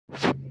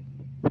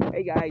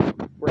Hey guys,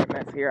 Brett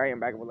Metz here. I am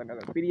back with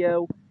another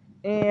video,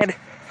 and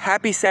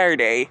happy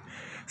Saturday.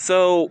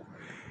 So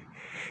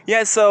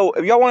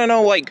if y'all want to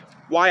know like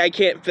why I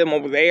can't film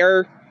over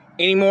there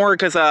anymore,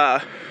 because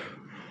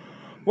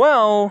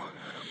well,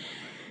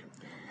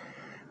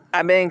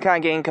 I've been kind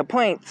of getting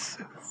complaints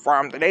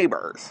from the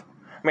neighbors.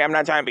 I mean, I'm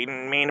not trying to be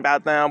mean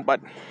about them,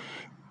 but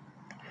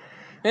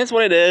that's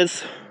what it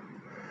is.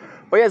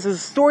 But yes,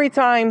 this is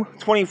Storytime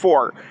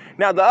 24.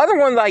 Now, the other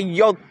one that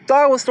y'all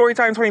thought was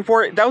Storytime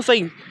 24, that was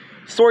like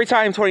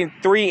Storytime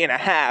 23 and a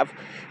half.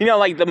 You know,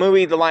 like the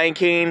movie The Lion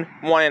King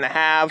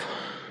 1.5.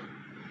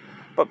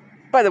 But,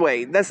 by the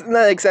way, that's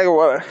not exactly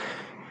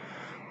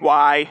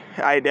why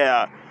I did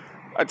a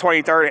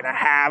 23rd and a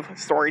half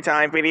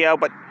Storytime video.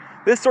 But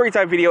this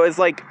Storytime video is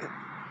like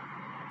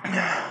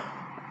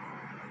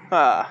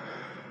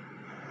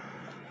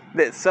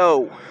this.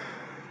 So,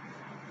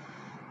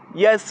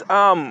 yes,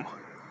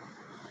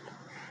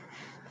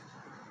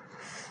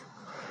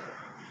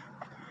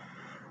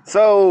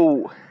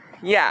 so,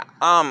 yeah,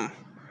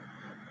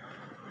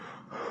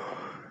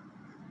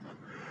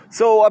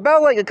 so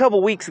about like a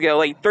couple weeks ago,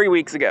 like 3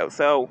 weeks ago,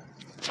 so,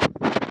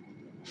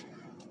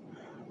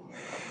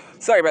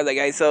 sorry about that,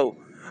 guys. So,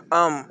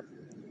 or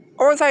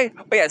was I,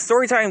 oh yeah,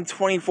 Storytime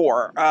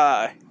 24,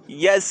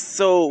 yes,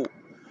 so,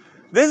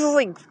 this is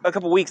like a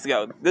couple weeks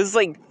ago. This is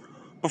like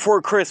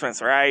before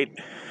Christmas, right?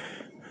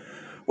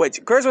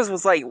 Which, Christmas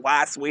was like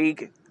last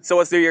week, so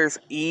it's New Year's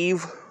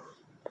Eve.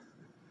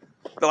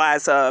 The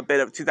last bit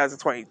of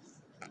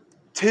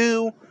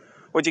 2022,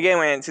 which again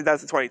went in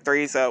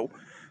 2023, so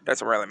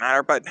doesn't really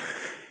matter. But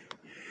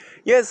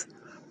yes,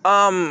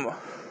 so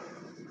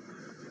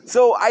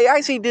I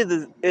actually did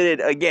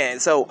it again.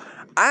 So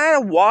I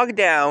had to walk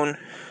down,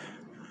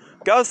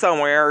 go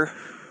somewhere,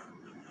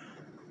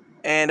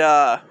 and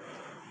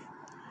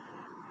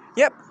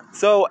yep.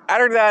 So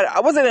after that,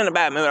 I wasn't in a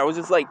bad mood. I was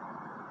just like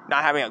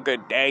not having a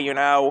good day, you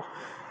know.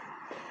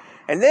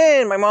 And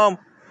then my mom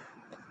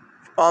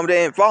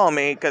didn't follow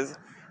me because,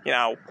 you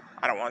know,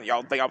 I don't want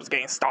y'all to think I was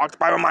getting stalked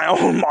by my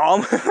own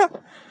mom.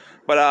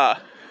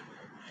 But,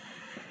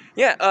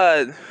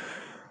 yeah,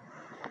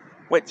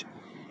 which,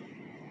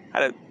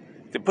 I had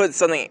to put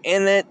something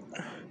in it,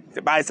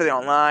 to buy something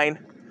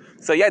online.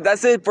 So, yeah,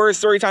 that's it for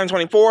Storytime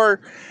 24.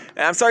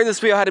 And I'm sorry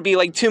this video had to be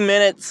like 2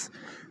 minutes.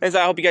 And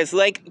so I hope you guys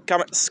like,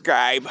 comment,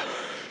 subscribe.